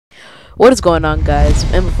What is going on, guys?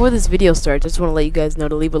 And before this video starts, I just want to let you guys know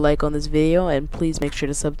to leave a like on this video and please make sure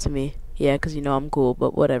to sub to me. Yeah, because you know I'm cool,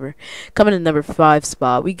 but whatever. Coming in number 5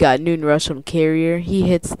 spot, we got Noon Rush from Carrier. He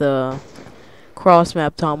hits the cross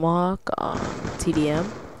map tomahawk on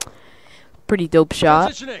TDM. Pretty dope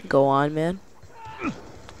shot. Go on, man.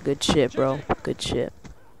 Good shit, bro. Good shit.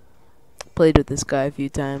 Played with this guy a few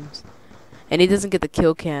times. And he doesn't get the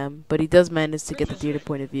kill cam, but he does manage to get the theater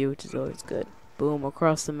point of view, which is always good. Boom,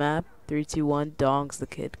 across the map. 3, 2, 1, dongs the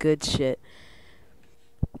kid. Good shit.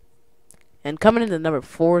 And coming in the number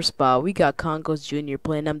 4 spot, we got Congos Jr.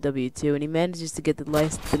 playing MW2, and he manages to get the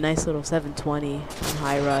nice little 720 on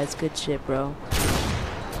high rise. Good shit, bro.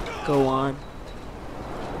 Go on.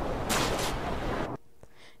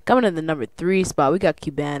 Coming in the number 3 spot, we got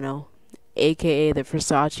Cubano, aka the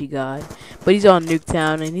Versace God. But he's on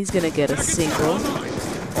Nuketown, and he's gonna get a single.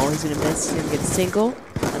 Oh, he's gonna miss. He's gonna get a single,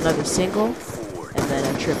 another single, and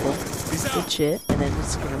then a triple. Good shit. And then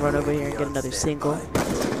he's gonna run over here and get another single.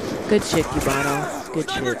 Good shit, Cubano. Good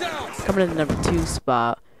shit. Coming in the number 2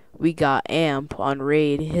 spot, we got Amp on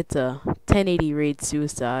raid. He hits a 1080 raid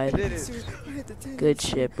suicide. Good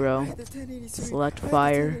shit, bro. Select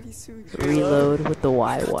fire. Reload with the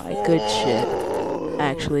YY. Good shit.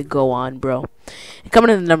 Actually, go on, bro. And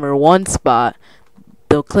coming in the number 1 spot,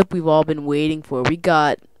 the clip we've all been waiting for. We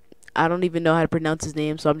got, I don't even know how to pronounce his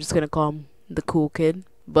name, so I'm just gonna call him the cool kid.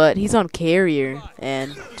 But he's on Carrier,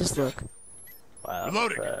 and just look.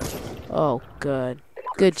 Wow. Oh, good.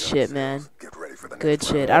 Good shit, man. Good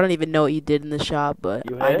shit. I don't even know what you did in the shot, but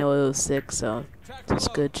I know it was sick, so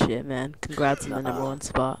just good shit, man. Congrats on the number 1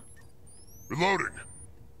 spot. Reloading.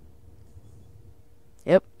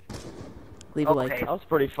 Yep. Leave a like. That was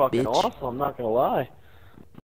pretty fucking bitch. awesome, I'm not gonna lie.